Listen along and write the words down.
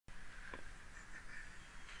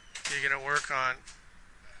You're going to work on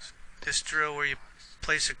this drill where you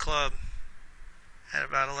place a club at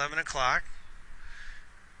about 11 o'clock.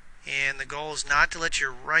 And the goal is not to let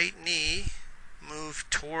your right knee move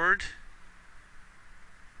toward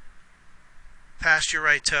past your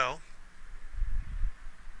right toe.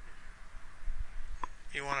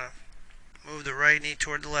 You want to move the right knee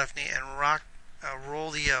toward the left knee and roll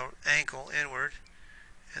the ankle inward.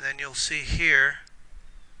 And then you'll see here,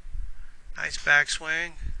 nice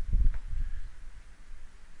backswing.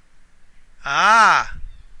 Ah!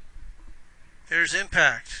 There's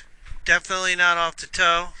impact. Definitely not off the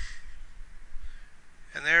toe.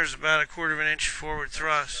 And there's about 1/4 of an inch forward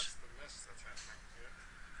thrust.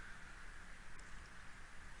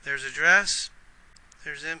 There's address.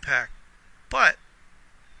 There's impact. But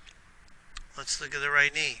let's look at the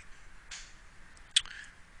right knee.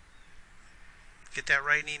 Get that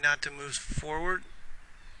right knee not to move forward.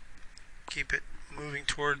 Keep it moving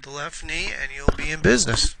toward the left knee and you'll be in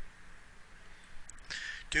business.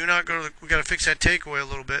 Do not go to we got to fix that takeaway a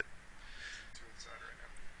little bit.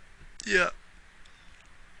 Yeah.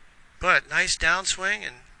 But nice downswing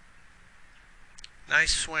and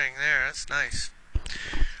nice swing there. That's nice.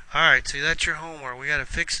 Alright, so that's your homework. We got to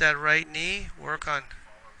fix that right knee. Work on.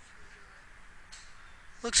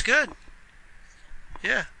 Looks good.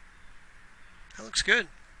 Yeah. That looks good.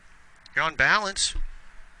 You're on balance.